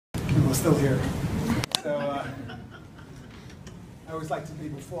we're still here. So I always like to be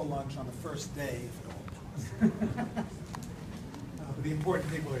before lunch on the first day, if it all possible. But the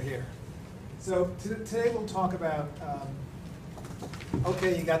important people are here. So today we'll talk about,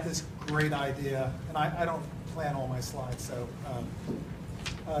 okay, you got this great idea, and I don't plan all my slides, so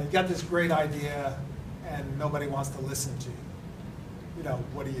you got this great idea and nobody wants to listen to you. You know,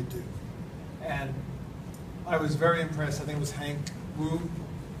 what do you do? And I was very impressed. I think it was Hank Wu,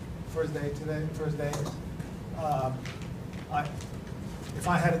 first day. If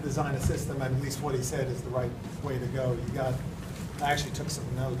I had to design a system, at least what he said is the right way to go. I actually took some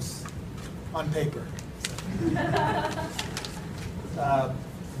notes on paper.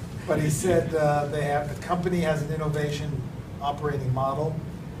 But he said the company has an innovation operating model.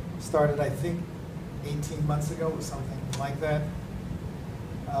 Started, I think, 18 months ago or something like that.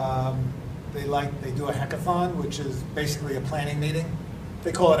 They do a hackathon, which is basically a planning meeting.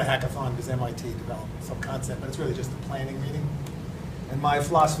 They call it a hackathon because MIT developed some concept, but it's really just a planning meeting. And my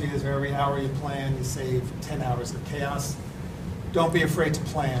philosophy is for every hour you plan, you save 10 hours of chaos. Don't be afraid to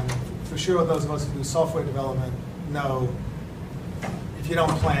plan. For sure, those of us who do software development know if you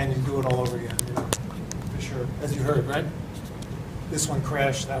don't plan, you do it all over again, you know, for sure. As you heard, right? This one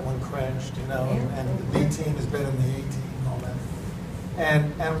crashed, that one crashed, you know, and the B team is better than the A team and all that.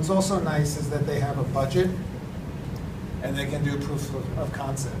 And what's also nice is that they have a budget and they can do proof of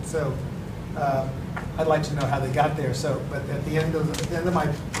concept. So I'd like to know how they got there. So, but at the end of my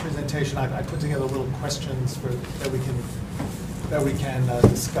presentation, I put together little questions that we can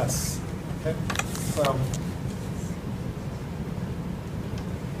discuss. Okay. So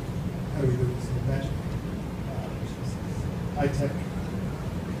how do we do this? Imagine. High tech.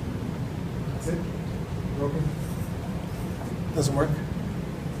 That's it. Broken. Doesn't work.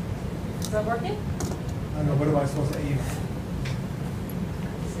 Is that working? I don't know. What am I supposed to aim?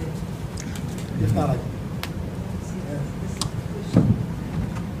 If not,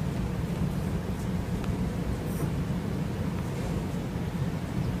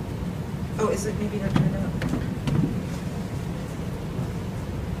 Oh, is it maybe not turned up?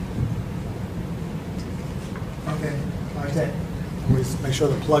 Okay. Okay. Always make sure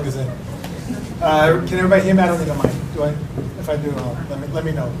the plug is in. Can everybody hear me? I don't need a mic. Do I? If I do, let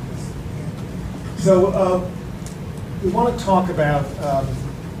me know. So we want to talk about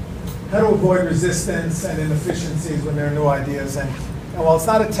how to avoid resistance and inefficiencies when there are new ideas. And while it's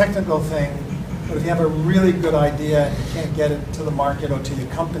not a technical thing, but if you have a really good idea and you can't get it to the market or to your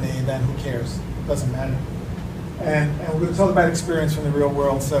company, then who cares? It doesn't matter. And we're going to talk about experience from the real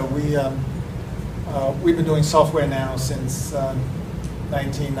world. So we've been doing software now since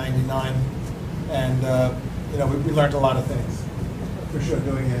 1999, and you know, we learned a lot of things for sure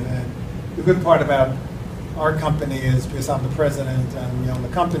doing it. And the good part about our company is, because I'm the president and we own the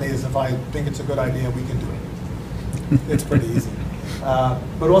company, is if I think it's a good idea, we can do it. It's pretty easy.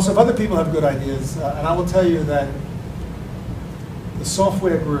 But also if other people have good ideas, and I will tell you that the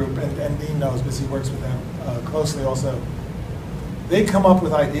software group, and Dean knows because he works with them closely also, they come up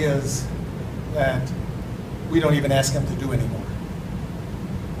with ideas that we don't even ask them to do anymore.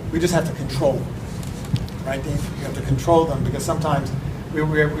 We just have to control them, right, Dean? You have to control them because sometimes we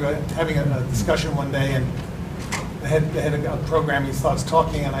were having a discussion one day, and the head of programming starts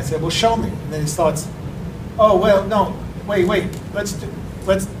talking, and I said, well, show me. And then he starts, oh, well, no, wait, but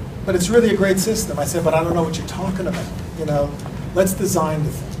it's really a great system. I said, but I don't know what you're talking about. You know, let's design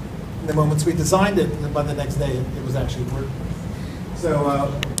the thing. And then once we designed it, and by the next day, it was actually working. So,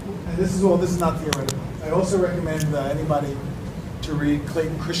 and this is not theoretical. I also recommend anybody to read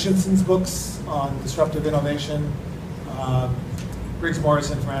Clayton Christensen's books on disruptive innovation. Briggs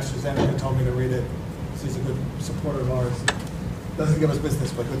Morrison from AstraZeneca told me to read it. He's a good supporter of ours. Doesn't give us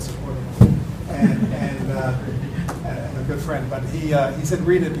business, but good supporter. And a good friend. But he said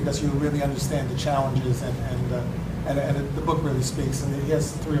read it because you'll really understand the challenges, and the book really speaks. And he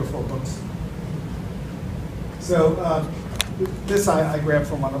has 3 or 4 books. So this I grabbed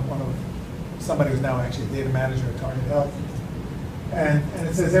from one of somebody who's now actually a data manager at Target Health. And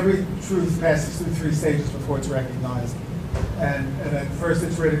it says every truth passes through 3 stages before it's recognized. And at first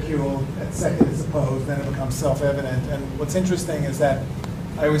it's ridiculed, at second it's opposed, then it becomes self-evident. And what's interesting is that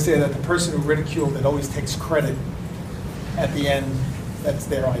I always say that the person who ridiculed it always takes credit at the end. That's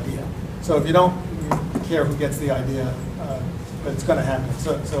their idea. So if you don't care who gets the idea, but it's going to happen.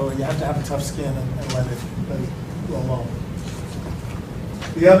 So you have to have a tough skin and let it go along.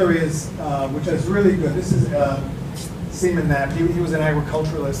 The other is, which is really good, this is Seaman Knapp. He was an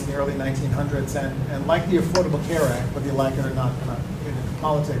agriculturalist in the early 1900s, and like the Affordable Care Act, whether you like it or not, we're not getting into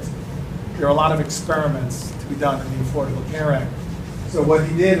politics, there are a lot of experiments to be done in the Affordable Care Act. So what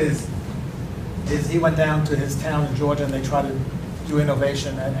he did is he went down to his town in Georgia and they tried to do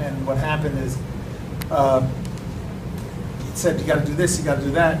innovation. And what happened is he said, you got to do this, you got to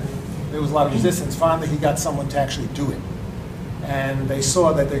do that. There was a lot of resistance. Finally, he got someone to actually do it. And they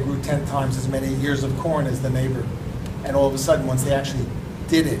saw that they grew 10 times as many ears of corn as the neighbor. And all of a sudden, once they actually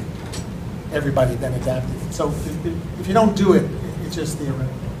did it, everybody then adapted. So if you don't do it, it's just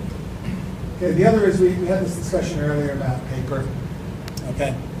theoretical. Okay, the other is we had this discussion earlier about paper.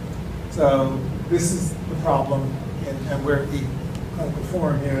 Okay, so this is the problem, and we're at eClinical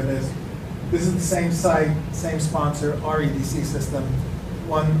Forum here. This is the same site, same sponsor, our EDC system.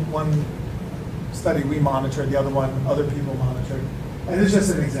 One study we monitored, the other one other people monitored. And it's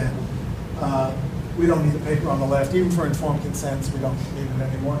just an example. We don't need the paper on the left. Even for informed consents, we don't need it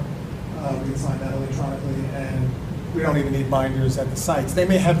anymore. We can sign that electronically, and we don't even need binders at the sites. They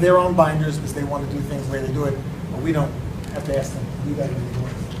may have their own binders because they want to do things the way they do it, but we don't have to ask them to do that anymore.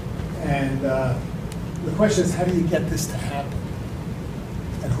 And the question is, how do you get this to happen?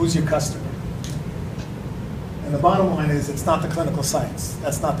 And who's your customer? And the bottom line is, it's not the clinical sites.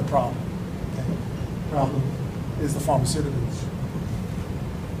 That's not the problem. Okay? The problem is the pharmaceutical industry.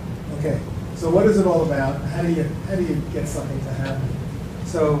 Okay, so what is it all about? How do you get something to happen?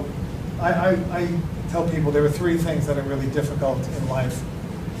 So I tell people there are three things that are really difficult in life,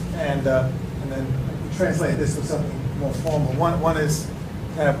 and then I translate this to something more formal. One is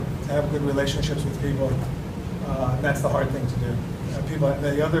to have good relationships with people. And that's the hard thing to do.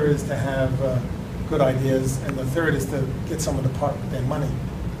 The other is to have good ideas, and the third is to get someone to part with their money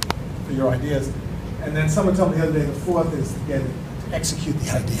for your ideas. And then someone told me the other day the fourth is to execute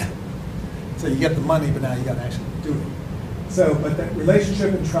the idea. So you get the money, but now you got to actually do it. So, but that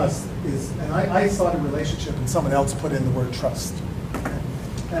relationship and trust is, and I started relationship and someone else put in the word trust.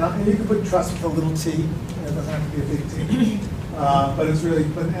 And you can put trust with a little t, and it doesn't have to be a big T. But it's really,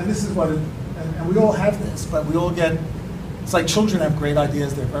 and this is what, and we all have this, but we all get, it's like children have great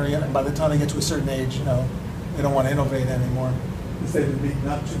ideas, they're very, and by the time they get to a certain age, they don't want to innovate anymore because they've been beaten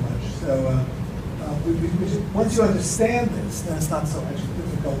up too much. So once you understand this, then it's not so much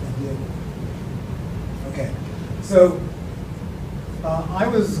difficult to deal with. Okay, so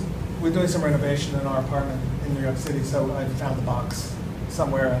we're doing some renovation in our apartment in New York City, so I found the box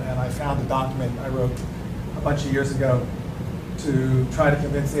somewhere, and I found a document I wrote a bunch of years ago to try to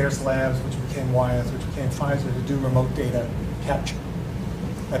convince Ayers Labs, which became Wyeth, which became Pfizer, to do remote data capture.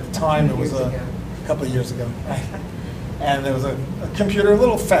 At the time, it was a couple of years ago. And there was a computer a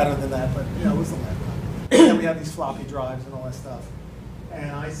little fatter than that, but it was a laptop. And we had these floppy drives and all that stuff.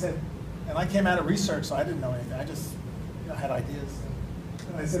 And I said, and I came out of research, so I didn't know anything. I just had ideas.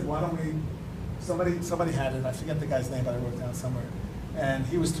 And I said, why don't we, somebody had it, I forget the guy's name, but I wrote it down somewhere. And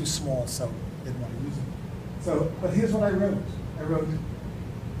he was too small, so I didn't want to use it. So, but here's what I wrote. I wrote,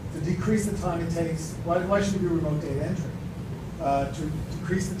 to decrease the time it takes, why should we do remote data entry? To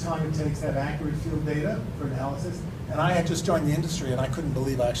decrease the time it takes to have accurate field data for analysis. And I had just joined the industry, and I couldn't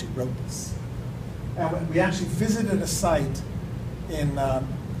believe I actually wrote this. And we actually visited a site in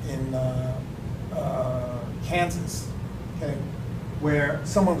Kansas, okay, where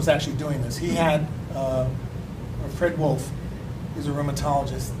someone was actually doing this. He had, Fred Wolf is a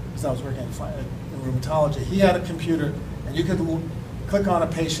rheumatologist, because I was working in rheumatology. He had a computer, and you could click on a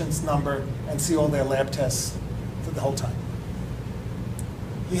patient's number and see all their lab tests for the whole time.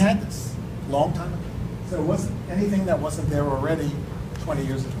 He had this a long time ago. So it wasn't anything that wasn't there already 20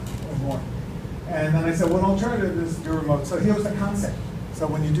 years ago or more. And then I said, well, an alternative is to do remote. So here was the concept. So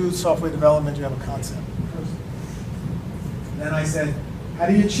when you do software development, you have a concept first. Then I said, how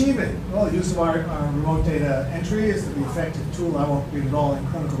do you achieve it? Well, the use of our remote data entry is to be an effective tool. I won't read it all in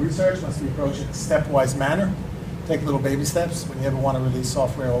clinical research. Must be approached in a stepwise manner. Take little baby steps. When you ever want to release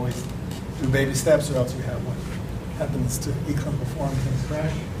software, always do baby steps, or else you have what happens to eClinical Forum, things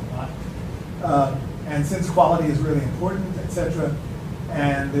crash a lot. And since quality is really important, etc.,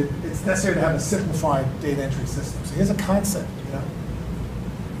 and it's necessary to have a simplified data entry system. So here's a concept,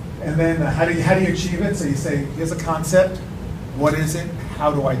 And then how do you achieve it? So you say, here's a concept. What is it?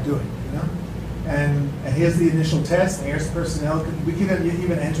 How do I do it? And here's the initial test. Ayers personnel, we could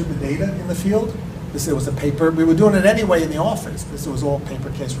even enter the data in the field. This was a paper. We were doing it anyway in the office. This was all paper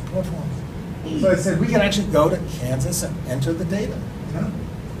case report forms. So I said, we can actually go to Kansas and enter the data.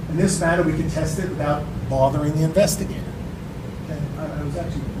 In this manner, we could test it without bothering the investigator. Okay? I was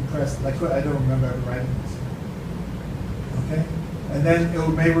actually impressed. I don't remember ever writing this. Okay? And then it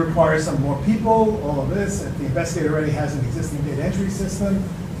may require some more people, all of this. If the investigator already has an existing data entry system,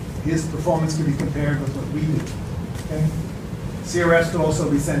 his performance can be compared with what we do. Okay? CRFs could also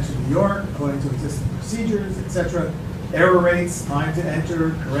be sent to New York according to existing procedures, etc. Error rates, time to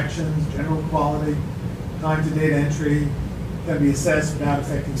enter, corrections, general quality, time to data entry can be assessed without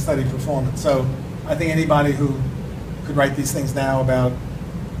affecting study performance. So I think anybody who could write these things now about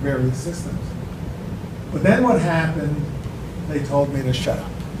various systems. But then what happened, they told me to shut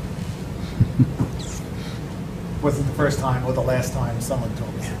up. Wasn't the first time or the last time someone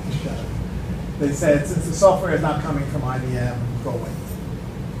told me to shut up. They said, since the software is not coming from IBM, go away.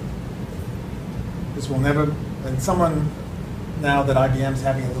 This will never, and someone, now that IBM's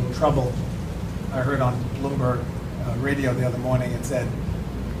having a little trouble, I heard on Bloomberg radio the other morning, it said,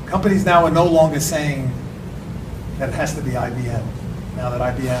 companies now are no longer saying that it has to be IBM, now that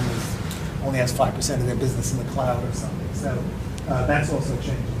IBM only has 5% of their business in the cloud or something. So that's also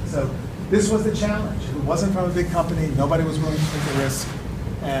changing. So this was the challenge. It wasn't from a big company. Nobody was willing to take the risk.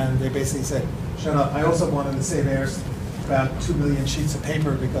 And they basically said, shut up. I also wanted to save about 2 million sheets of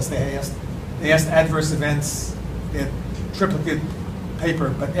paper because they asked adverse events, they had triplicate paper,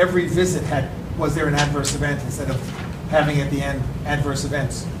 but every visit was there an adverse event instead of having at the end adverse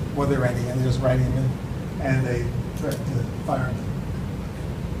events, were there any, and just writing them in, and they threatened to fire them.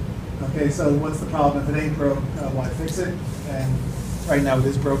 Okay, so what's the problem? If it ain't broke, why fix it? And right now it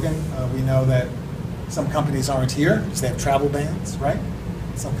is broken. We know that some companies aren't here because they have travel bans, right?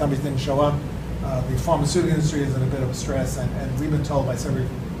 Some companies didn't show up. The pharmaceutical industry is in a bit of a stress, and we've been told by several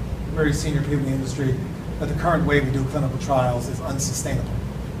very senior people in the industry that the current way we do clinical trials is unsustainable.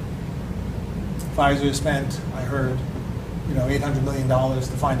 Pfizer spent, I heard, $800 million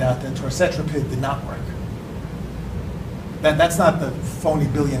to find out that torcetrapib did not work. That's not the phony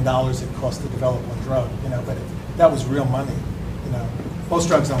 $1 billion it cost to develop one drug, but that was real money. Most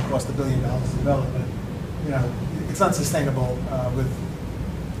drugs don't cost $1 billion to develop, but it's unsustainable. With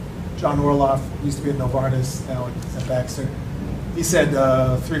John Orloff, used to be at Novartis, now at Baxter. He said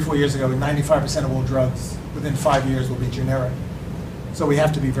 3-4 years ago, 95% of all drugs within 5 years will be generic. So we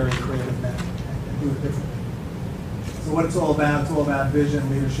have to be very creative now and do it differently. So what it's all about vision,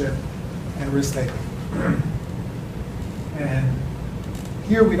 leadership, and risk taking. And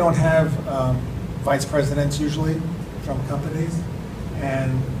here we don't have vice presidents usually from companies.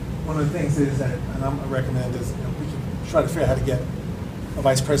 And one of the things is that, and I recommend is, we can try to figure out how to get a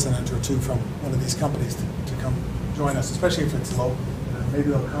vice president or two from one of these companies to come join us, especially if it's local. Maybe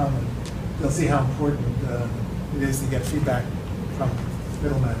they'll come and they'll see how important it is to get feedback from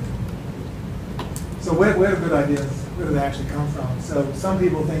middlemen. So where do good ideas, where do they actually come from? So some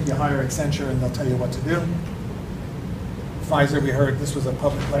people think you hire Accenture and they'll tell you what to do. Pfizer, we heard, this was a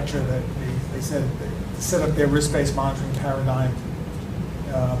public lecture that they said to set up their risk-based monitoring paradigm.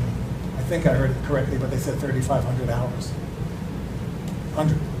 I think I heard it correctly, but they said 3,500 hours.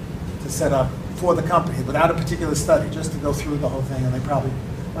 100 to set up for the company without a particular study, just to go through the whole thing. And they probably,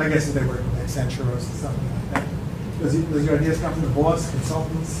 I guess if they work with Accenture or something like that. Does your ideas come from the boss,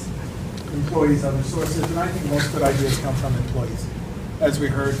 consultants, employees, other sources? And I think most good ideas come from employees, as we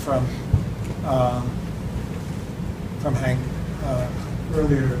heard from Hank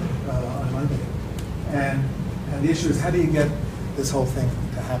earlier on Monday. And the issue is, how do you get this whole thing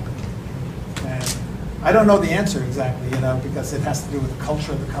to happen? And I don't know the answer exactly, because it has to do with the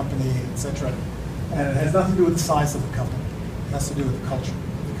culture of the company, et cetera. And it has nothing to do with the size of the company. It has to do with the culture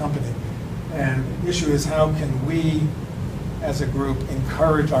of the company. And the issue is, how can we, as a group,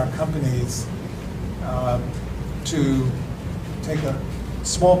 encourage our companies to take a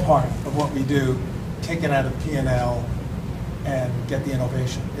small part of what we do, take it out of P&L, and get the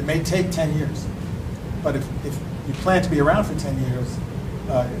innovation. It may take 10 years, but if you plan to be around for 10 years,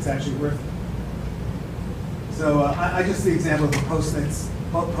 it's actually worth it. So I just the example of the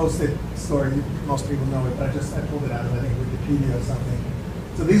Post-it story. Most people know it, but I pulled it out of, I think, Wikipedia or something.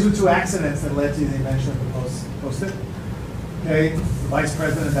 So these were two accidents that led to the invention of the Post-it. Okay, the vice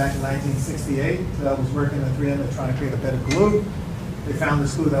president back in 1968 was working at 3M to try to create a better glue. They found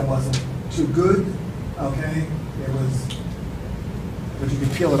this glue that wasn't too good. Okay, but you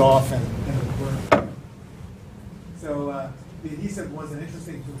could peel it off and it would work. So the adhesive wasn't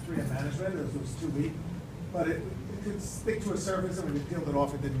interesting to the 3M management. It was too weak. But it could stick to a surface, and when you peeled it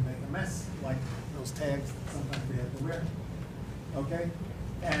off, it didn't make a mess, like those tags sometimes we have to wear. Okay?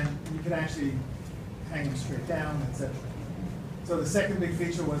 And you could actually hang them straight down, etc. So the second big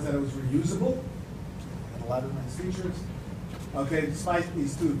feature was that it was reusable. It had a lot of nice features. Okay, despite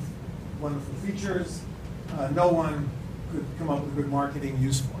these two wonderful features, no one could come up with a good marketing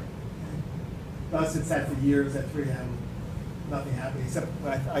use for it. Okay? Thus, it sat for years at 3M. Nothing happened, except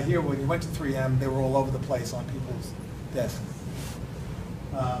I hear when you went to 3M, they were all over the place on people's desks.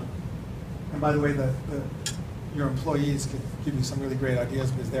 And by the way, your employees could give you some really great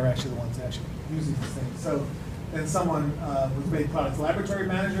ideas because they're actually the ones actually using these things. So Then someone was made product laboratory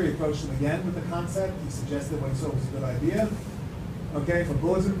manager. He approached him again with the concept. He suggested what he saw was a good idea, okay, for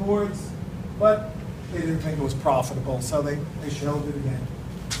bulletin boards, but they didn't think it was profitable, so they shelved it again.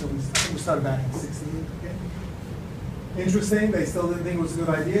 So I think we started back in 16. Okay. Interesting, they still didn't think it was a good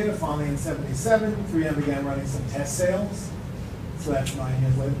idea. Finally, in 77, 3M began running some test sales. So that's 9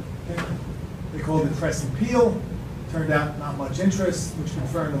 years later. Okay. They called it press and peel. Turned out not much interest, which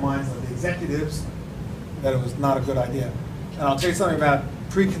confirmed the minds of the executives that it was not a good idea. And I'll tell you something about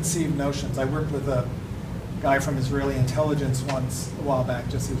preconceived notions. I worked with a guy from Israeli intelligence once a while back.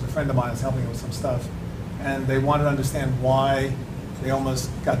 He was a friend of mine. I was helping him with some stuff. And they wanted to understand why they almost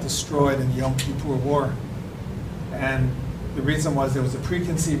got destroyed in the Yom Kippur War. And the reason was there was a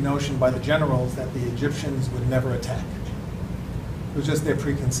preconceived notion by the generals that the Egyptians would never attack. It was just their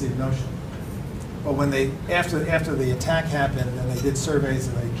preconceived notion. But when they, after the attack happened and they did surveys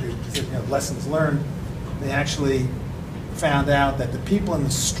and they said, you know, lessons learned, they actually found out that the people in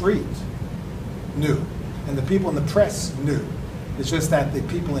the street knew, and the people in the press knew. It's just that the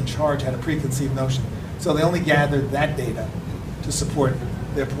people in charge had a preconceived notion. So they only gathered that data to support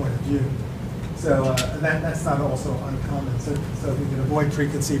their point of view. So that's not also uncommon. So if we can avoid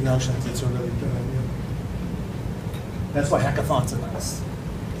preconceived notions, it's a really good idea. That's why hackathons are nice,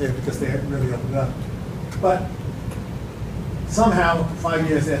 okay, because they really open it up. But somehow, 5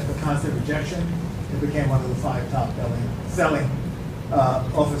 years after constant rejection, it became one of the 5 top selling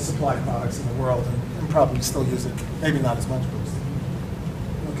office supply products in the world, and probably still use it, maybe not as much,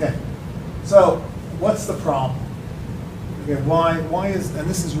 but okay. So what's the problem? Okay, why is, and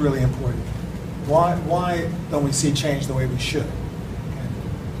this is really important, why don't we see change the way we should?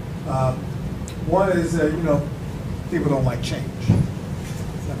 Okay. One is, you know, people don't like change.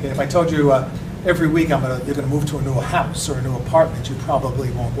 Okay, if I told you every week you're going to move to a new house or a new apartment, you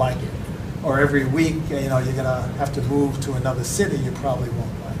probably won't like it. Or every week, you know, you're going to have to move to another city, you probably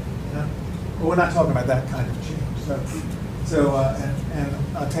won't like it. You know? But we're not talking about that kind of change.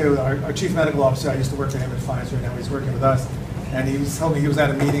 And I'll tell you, our chief medical officer, I used to work for him at Pfizer, now he's working with us, and he was telling me he was at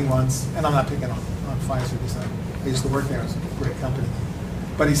a meeting once, and I'm not picking on Pfizer because I used to work there, it was a great company.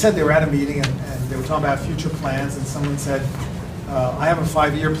 But he said they were at a meeting and they were talking about future plans, and someone said, I have a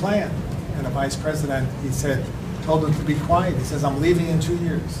 5-year plan. And the vice president, he said, told them to be quiet. He says, I'm leaving in 2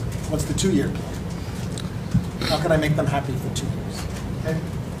 years. What's the 2-year plan? How can I make them happy for 2 years? Okay?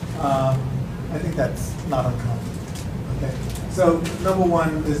 I think that's not uncommon. Okay? So number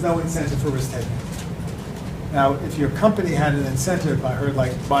one, there's no incentive for risk taking. Now, if your company had an incentive, I heard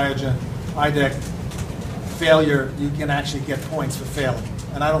like Biogen, IDEC, failure, you can actually get points for failing.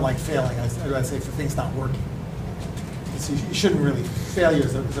 And I don't like failing, I say for things not working. So you shouldn't really, failure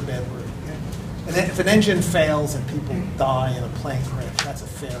is a bad word. Okay? And then if an engine fails and people die in a plane crash, that's a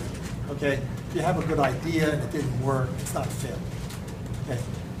failure. Okay? If you have a good idea and it didn't work, it's not a failure. Okay?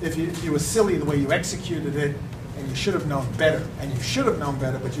 If you were silly the way you executed it and you should have known better, and you should have known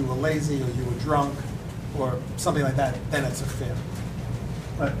better, but you were lazy or you were drunk or something like that, then it's a failure.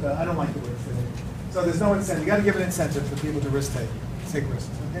 But I don't like the word failure. So there's no incentive. You got to give an incentive for people to take risks.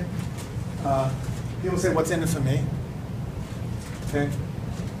 Okay? People say, "What's in it for me?" Okay?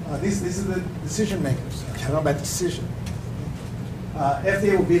 These are the decision makers. Okay, I'm about decision.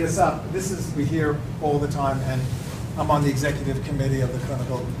 FDA will beat us up. We hear all the time, and I'm on the executive committee of the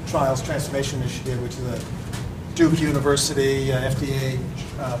Clinical Trials Transformation Initiative, which is a Duke University FDA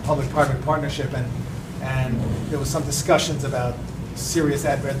public-private partnership, and there was some discussions about serious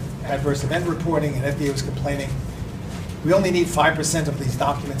adverse event reporting, and FDA was complaining, we only need 5% of these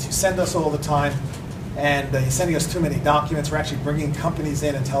documents you send us all the time, and you're sending us too many documents. We're actually bringing companies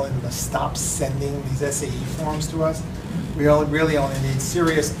in and telling them to stop sending these SAE forms to us. We really only need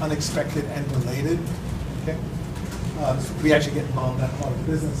serious, unexpected, and related. Okay? We actually get involved in that part of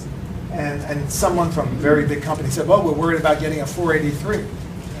the business. And someone from a very big company said, well, we're worried about getting a 483.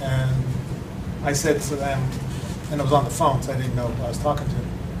 And I said to them, and it was on the phone, so I didn't know who I was talking to.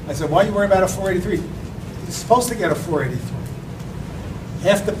 I said, why are you worried about a 483? You're supposed to get a 483.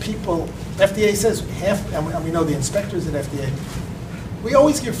 Half the people, FDA says half, and we know the inspectors at FDA, we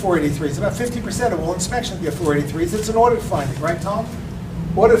always give 483s. About 50% of all inspections get 483s. It's an audit finding, right, Tom?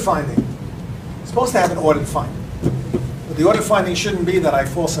 Audit finding. It's supposed to have an audit finding. But the audit finding shouldn't be that I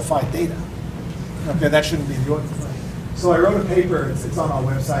falsified data. Okay, that shouldn't be the audit finding. So I wrote a paper, it's on our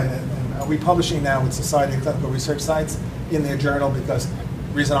website, and we're publishing now with Society of Clinical Research Sites in their journal, because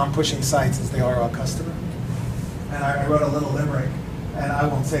the reason I'm pushing sites is they are our customer. And I wrote a little limerick, and I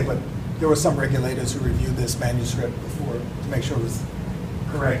won't say, but there were some regulators who reviewed this manuscript before to make sure it was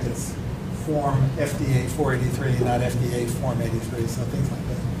correct. It's Form FDA 483, not FDA Form 83, so things like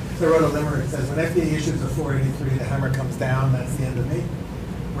that. So I wrote a limerick that says, when FDA issues a 483, the hammer comes down, that's the end of me.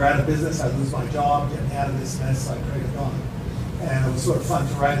 We're out of business, I lose my job, get me out of this mess, I pray to God. And it was sort of fun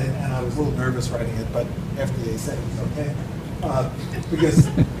to write it, and I was a little nervous writing it, but FDA said it was okay. Because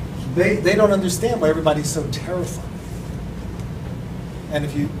they don't understand why everybody's so terrified. And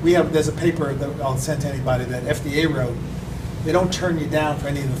there's a paper that I'll send to anybody that FDA wrote. They don't turn you down for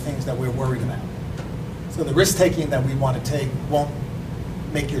any of the things that we're worried about. So the risk taking that we want to take won't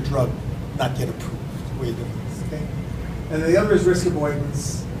make your drug not get approved the way you're doing this, okay? And the other is risk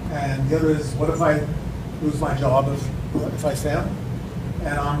avoidance, and the other is what if I lose my job if I fail,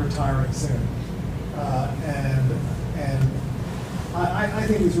 and I'm retiring soon. And I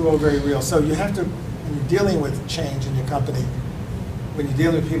think these are all very real. So you have to, when you're dealing with change in your company, when you're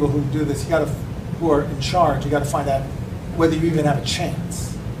dealing with people who do this, who are in charge, you got to find out whether you even have a chance.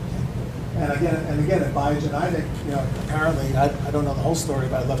 Okay? And again, at Biogen, apparently, I don't know the whole story,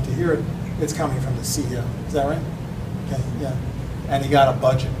 but I'd love to hear it. It's coming from the CEO. Is that right? Okay, yeah. And he got a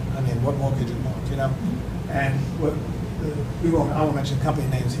budget. I mean, what more could you want, you know? And I won't mention company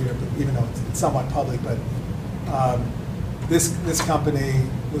names here, but even though it's somewhat public, but this company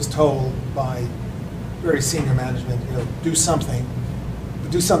was told by very senior management, do something,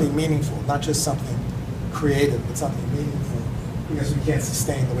 but do something meaningful, not just something creative, but something meaningful, because we can't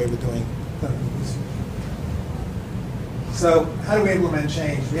sustain the way we're doing clinical research. So how do we implement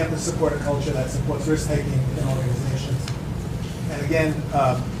change? We have to support a culture that supports risk-taking in organizations. And again,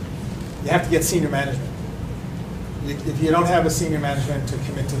 you have to get senior management. If you don't have a senior management to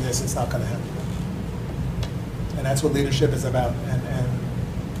commit to this, it's not going to happen. And that's what leadership is about. And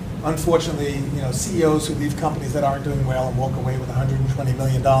unfortunately, CEOs who leave companies that aren't doing well and walk away with $120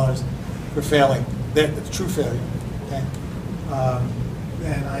 million for failing, that's true failure. Okay?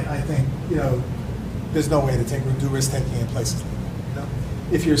 And I think there's no way to do risk taking in places like that.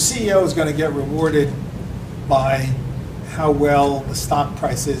 If your CEO is going to get rewarded by how well the stock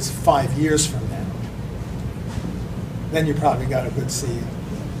price is 5 years from now, then you probably got a good CEO,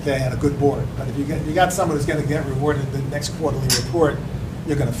 okay, and a good board. But if you got someone who's going to get rewarded in the next quarterly report,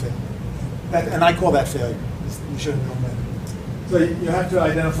 you're going to fail. And I call that failure. You shouldn't do that. So you have to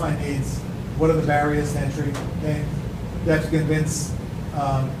identify needs. What are the barriers to entry? Okay? You have to convince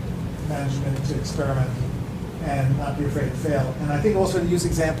management to experiment and not be afraid to fail. And I think also to use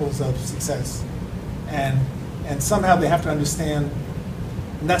examples of success. And somehow they have to understand,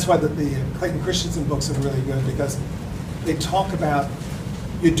 and that's why the Clayton Christensen books are really good, because they talk about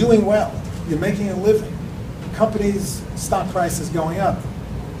you're doing well, you're making a living, companies' stock price is going up.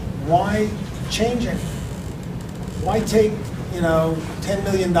 Why change it? Why take $10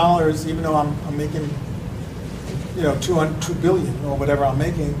 million, even though I'm making $2 billion or whatever I'm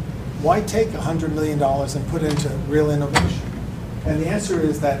making? Why take $100 million and put it into real innovation? And the answer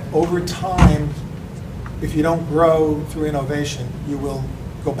is that over time, if you don't grow through innovation, you will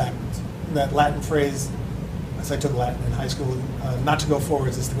go backwards. That Latin phrase, as I took Latin in high school, not to go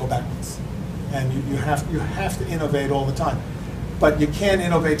forwards is to go backwards. And you have to innovate all the time. But you can't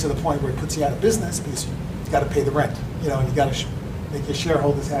innovate to the point where it puts you out of business, because you've got to pay the rent. And you've got to make your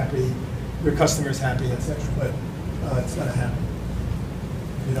shareholders happy, your customers happy, etc. But it's going to happen.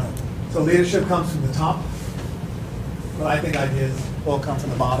 So leadership comes from the top, but I think ideas all come from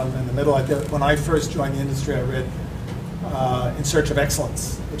the bottom and the middle. When I first joined the industry, I read In Search of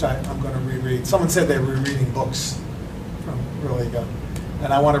Excellence, which I'm going to reread. Someone said they were reading books from really ago,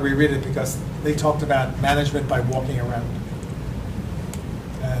 and I want to reread it because they talked about management by walking around.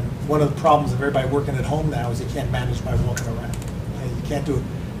 And one of the problems of everybody working at home now is you can't manage by walking around. Okay? You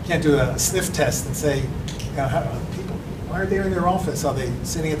can't do a sniff test and say, people, why are they in their office? Are they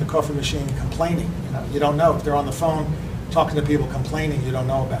sitting at the coffee machine complaining? You don't know. If they're on the phone talking to people complaining, you don't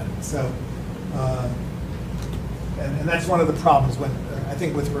know about it. So, and that's one of the problems when I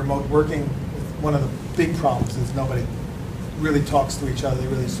think with remote working. One of the big problems is nobody really talks to each other. They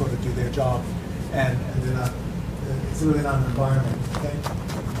really sort of do their job, and they're not. It's really not an environment. Okay?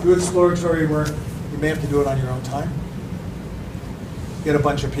 Do exploratory work. You may have to do it on your own time. Get a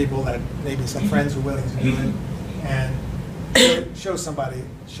bunch of people that maybe some friends are willing to do it, and show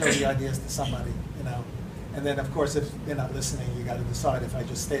the ideas to somebody, And then, of course, if they're not listening, you got to decide if I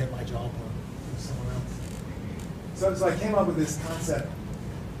just stay at my job or go somewhere else. So I came up with this concept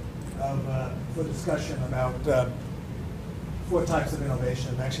for discussion about 4 types of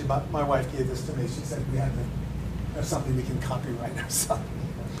innovation. Actually, my wife gave this to me. She said we have to have something we can copyright ourselves.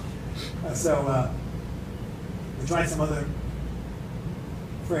 So we tried some other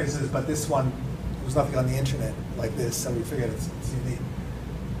phrases, but this one, there was nothing on the internet like this, so we figured it's unique.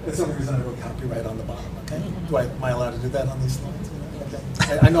 That's the only reason I wrote copyright on the bottom, okay? Am I allowed to do that on these slides? Okay.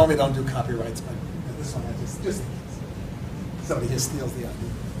 I normally don't do copyrights, but this one I just in case somebody here steals the idea.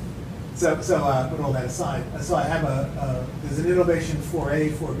 So put all that aside. So I have there's an innovation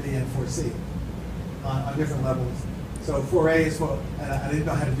 4A, 4B, and 4C on different levels. So 4A is for, and I didn't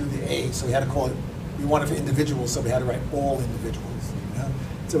know how to do the A, so we had to call it, we wanted for individuals, so we had to write all individuals. You know?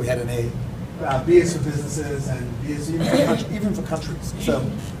 So we had an A. B is for businesses, and B is even for countries. So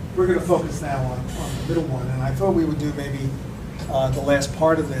we're going to focus now on the middle one, and I thought we would do maybe the last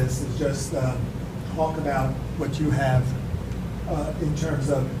part of this is just talk about what you have in terms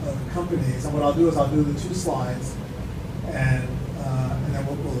of companies. And what I'll do is I'll do the 2 slides, and then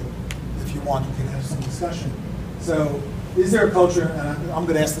we'll, if you want, we can have some discussion. So is there a culture, and I'm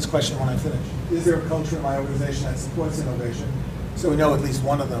going to ask this question when I finish, is there a culture in my organization that supports innovation? So we know at least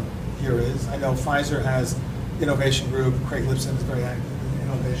one of them here is. I know Pfizer has innovation group. Craig Lipson is very active in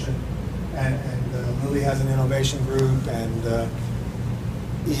innovation. And Lilly has an innovation group, and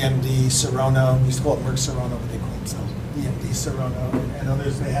EMD, Serono, we used to call it Merck Serono, but they call themselves EMD Serono, and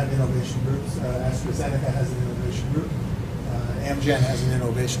others, they have innovation groups. AstraZeneca has an innovation group. Amgen has an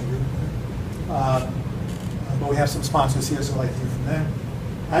innovation group. But we have some sponsors here, so I'd like to hear from them.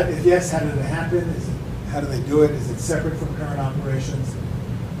 If yes, how did it happen? How do they do it? Is it separate from current operations?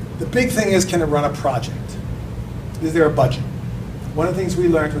 The big thing is, can it run a project? Is there a budget? One of the things we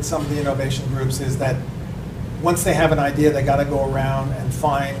learned with some of the innovation groups is that once they have an idea, they got to go around and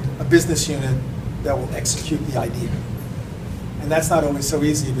find a business unit that will execute the idea. And that's not always so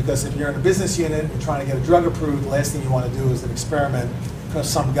easy, because if you're in a business unit and you're trying to get a drug approved, the last thing you want to do is an experiment because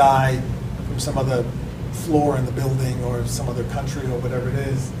some guy from some other floor in the building or some other country or whatever it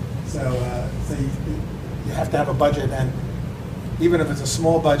is. So you have to have a budget, and even if it's a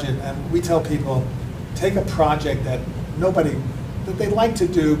small budget, and we tell people, take a project that they like to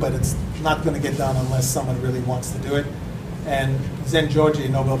do, but it's not going to get done unless someone really wants to do it. And Zen Georgi, a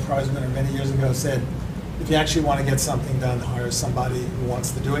Nobel Prize winner many years ago, said, if you actually want to get something done, hire somebody who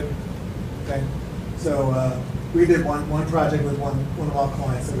wants to do it. Okay? So we did one project with one of our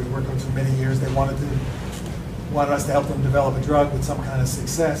clients that we worked with for many years. They wanted us to help them develop a drug with some kind of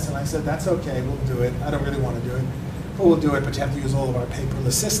success. And I said, that's okay, we'll do it. I don't really want to do it. But we'll do it, but you have to use all of our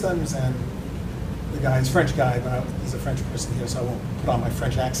paperless systems. And the guy, he's a French guy, but he's a French person here, so I won't put on my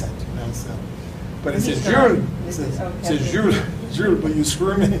French accent, you know. So, but it says, Jules, it says, Jules, will you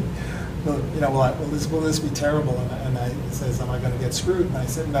screw me? Well, you know, will this be terrible? And he says, am I going to get screwed? And I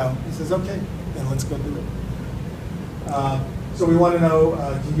said, no. He says, okay, then let's go do it. So we want to know,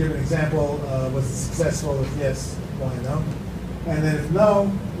 can you give an example? Was it successful? If yes, why no? And then if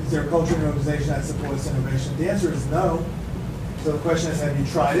no, is there a culture in your organization that supports innovation? The answer is no. So the question is, have you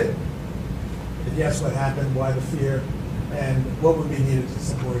tried it? If yes, what happened? Why the fear? And what would be needed to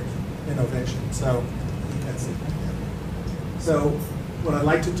support innovation? So that's it. So what I'd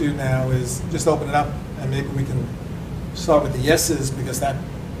like to do now is just open it up, and maybe we can start with the yeses, because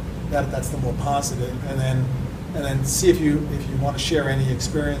that's the more positive, and then see if you want to share any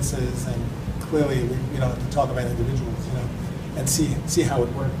experiences, and clearly we don't have to talk about individuals, you know, and see how it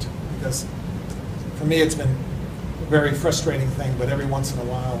worked, because for me it's been a very frustrating thing, but every once in a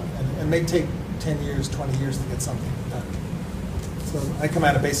while, and it may take 10 years, 20 years to get something done. So I come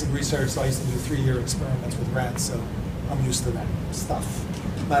out of basic research, so I used to do 3-year experiments with rats, so I'm used to that stuff.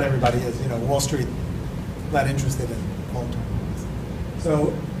 Not everybody is, you know, Wall Street not interested in long-term.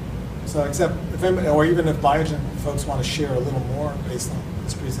 So except if anybody, or even if Biogen folks want to share a little more based on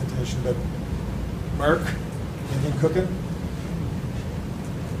this presentation, but Merck, anything cooking?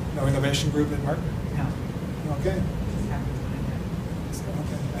 No innovation group at Merck? No. Okay.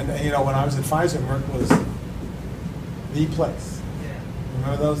 And you know, when I was at Pfizer, Merck was the place. Yeah.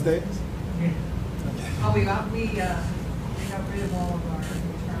 Remember those days? Yeah. Okay. Oh, we got rid of all of our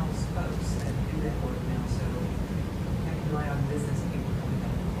internal folks that do that work now, so I can rely on business people coming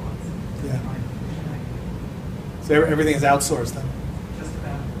up with lots. Yeah. So everything is outsourced then? Just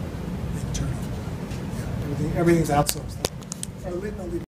about. Internal. Yeah, everything's outsourced. Then.